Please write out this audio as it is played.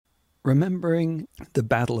Remembering the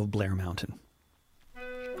Battle of Blair Mountain.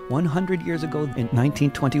 100 years ago, in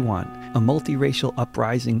 1921, a multiracial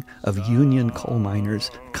uprising of Union coal miners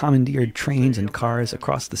commandeered trains and cars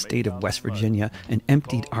across the state of West Virginia and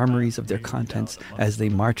emptied armories of their contents as they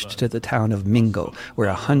marched to the town of Mingo, where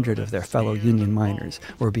 100 of their fellow Union miners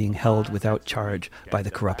were being held without charge by the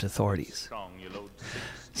corrupt authorities.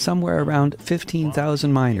 Somewhere around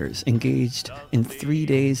 15,000 miners engaged in 3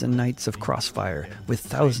 days and nights of crossfire with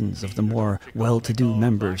thousands of the more well-to-do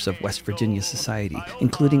members of West Virginia society,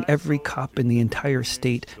 including every cop in the entire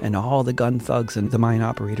state and all the gun thugs and the mine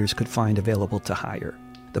operators could find available to hire.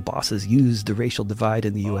 The bosses used the racial divide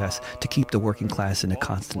in the U.S. to keep the working class in a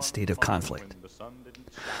constant state of conflict.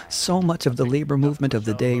 So much of the labor movement of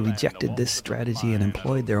the day rejected this strategy and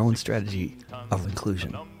employed their own strategy of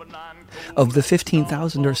inclusion. Of the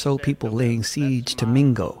 15,000 or so people laying siege to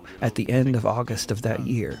Mingo at the end of August of that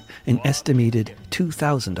year, an estimated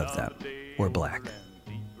 2,000 of them were black.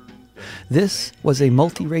 This was a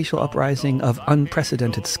multiracial uprising of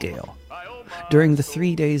unprecedented scale. During the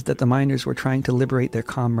 3 days that the miners were trying to liberate their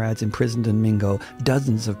comrades imprisoned in Mingo,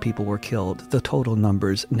 dozens of people were killed, the total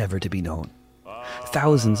numbers never to be known.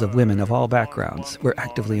 Thousands of women of all backgrounds were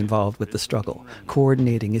actively involved with the struggle,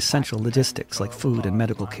 coordinating essential logistics like food and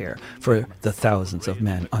medical care for the thousands of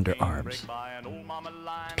men under arms.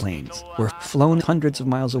 Planes were flown hundreds of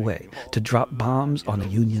miles away to drop bombs on the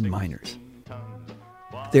Union miners.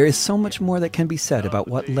 There is so much more that can be said about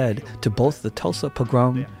what led to both the Tulsa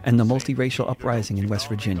pogrom and the multiracial uprising in West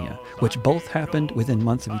Virginia, which both happened within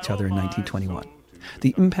months of each other in 1921.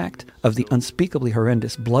 The impact of the unspeakably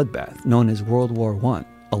horrendous bloodbath known as World War I,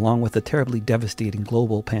 along with the terribly devastating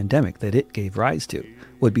global pandemic that it gave rise to,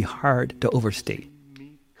 would be hard to overstate.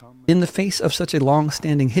 In the face of such a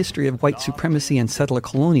long-standing history of white supremacy and settler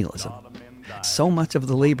colonialism, so much of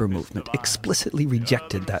the labor movement explicitly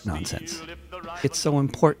rejected that nonsense. It's so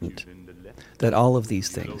important that all of these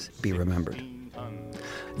things be remembered.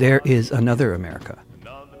 There is another America.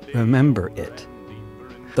 Remember it.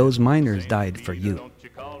 Those miners died for you.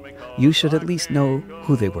 You should at least know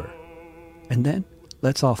who they were. And then,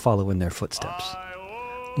 let's all follow in their footsteps.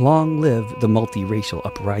 Long live the multiracial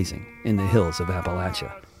uprising in the hills of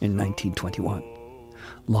Appalachia in 1921.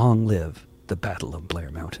 Long live the Battle of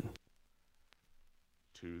Blair Mountain.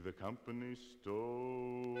 To the company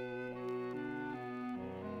store.